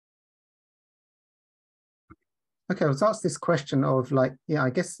Okay, I was asked this question of like, yeah, I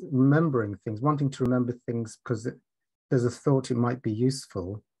guess remembering things, wanting to remember things because there's a thought it might be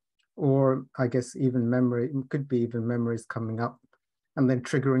useful, or I guess even memory, it could be even memories coming up and then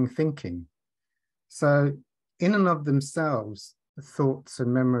triggering thinking. So in and of themselves, thoughts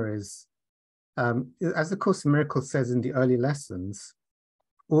and memories, as the Course in Miracles says in the early lessons,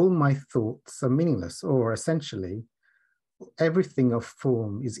 all my thoughts are meaningless, or essentially everything of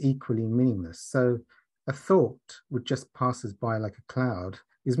form is equally meaningless. So a thought which just passes by like a cloud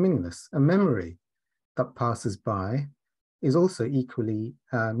is meaningless. A memory that passes by is also equally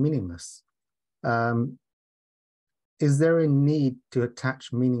meaningless. Is there a need to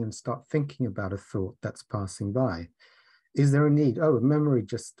attach meaning and start thinking about a thought that's passing by? Is there a need? Oh, a memory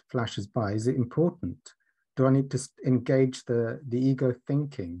just flashes by. Is it important? Do I need to engage the ego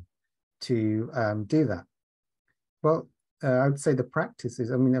thinking to do that? Well, I would say the practice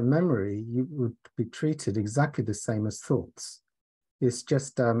is, I mean, a memory, you would be treated exactly the same as thoughts. It's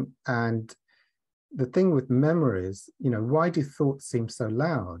just, and the thing with memories, why do thoughts seem so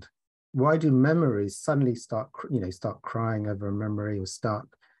loud? Why do memories suddenly start crying over a memory, or start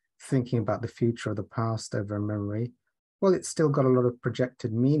thinking about the future or the past over a memory? Well, it's still got a lot of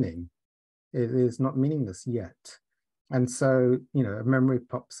projected meaning. It is not meaningless yet. And so, a memory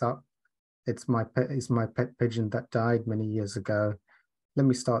pops up. It's my pet pigeon that died many years ago. Let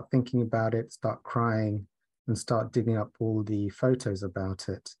me start thinking about it, start crying, and start digging up all the photos about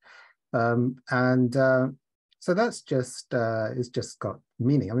it. So that's just it's just got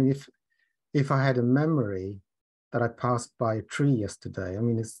meaning. I mean, if I had a memory that I passed by a tree yesterday, I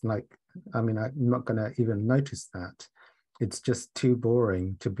mean, it's like, I mean, I'm not going to even notice that. It's just too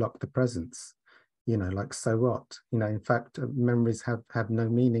boring to block the presence. Like, so what? In fact, memories have no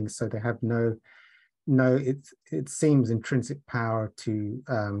meaning, so they have no. It seems intrinsic power to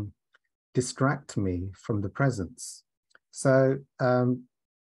distract me from the presence. So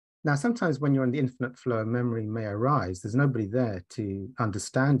now, sometimes when you're in the infinite flow, a memory may arise. There's nobody there to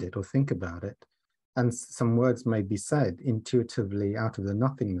understand it or think about it. And some words may be said intuitively out of the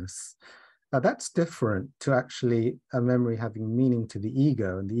nothingness. That's different to actually a memory having meaning to the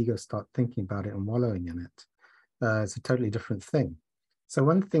ego, and the ego start thinking about it and wallowing in it. It's a totally different thing. So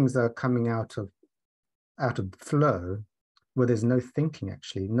when things are coming out of flow, where there's no thinking,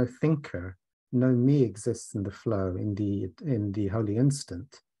 actually, no thinker, no me exists in the flow, in the holy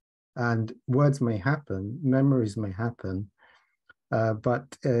instant. And words may happen, memories may happen,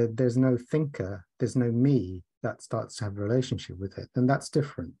 but there's no thinker, there's no me that starts to have a relationship with it, and that's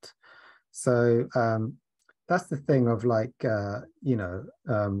different. So that's the thing of like,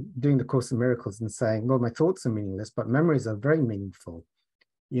 doing the Course in Miracles and saying, well, my thoughts are meaningless, but memories are very meaningful.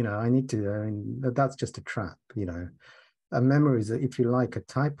 I mean, that's just a trap, A memory is, if you like, a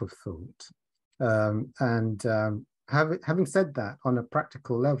type of thought. Having said that, on a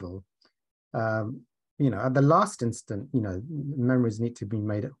practical level, at the last instant, memories need to be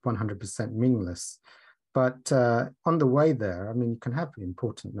made 100% meaningless. But on the way there, I mean, you can have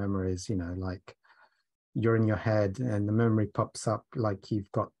important memories, like you're in your head and the memory pops up, like you've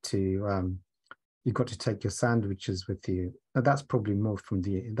got to take your sandwiches with you. That's probably more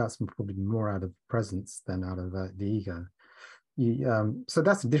out of presence than out of the ego. So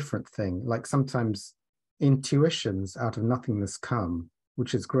that's a different thing. Like sometimes intuitions out of nothingness come,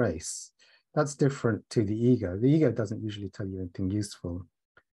 which is grace. That's different to the ego. The ego doesn't usually tell you anything useful.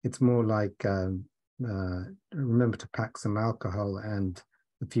 It's more like, remember to pack some alcohol and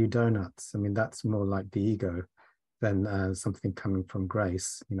a few donuts. I mean, that's more like the ego than something coming from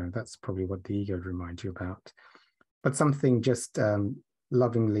grace. That's probably what the ego would remind you about. But something just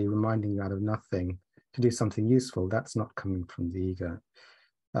lovingly reminding you out of nothing to do something useful, that's not coming from the ego.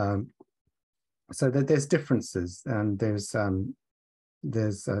 So there's differences, and there's sort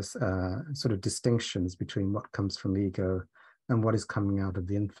of distinctions between what comes from the ego and what is coming out of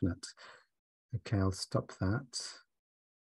the infinite. Okay, I'll stop that.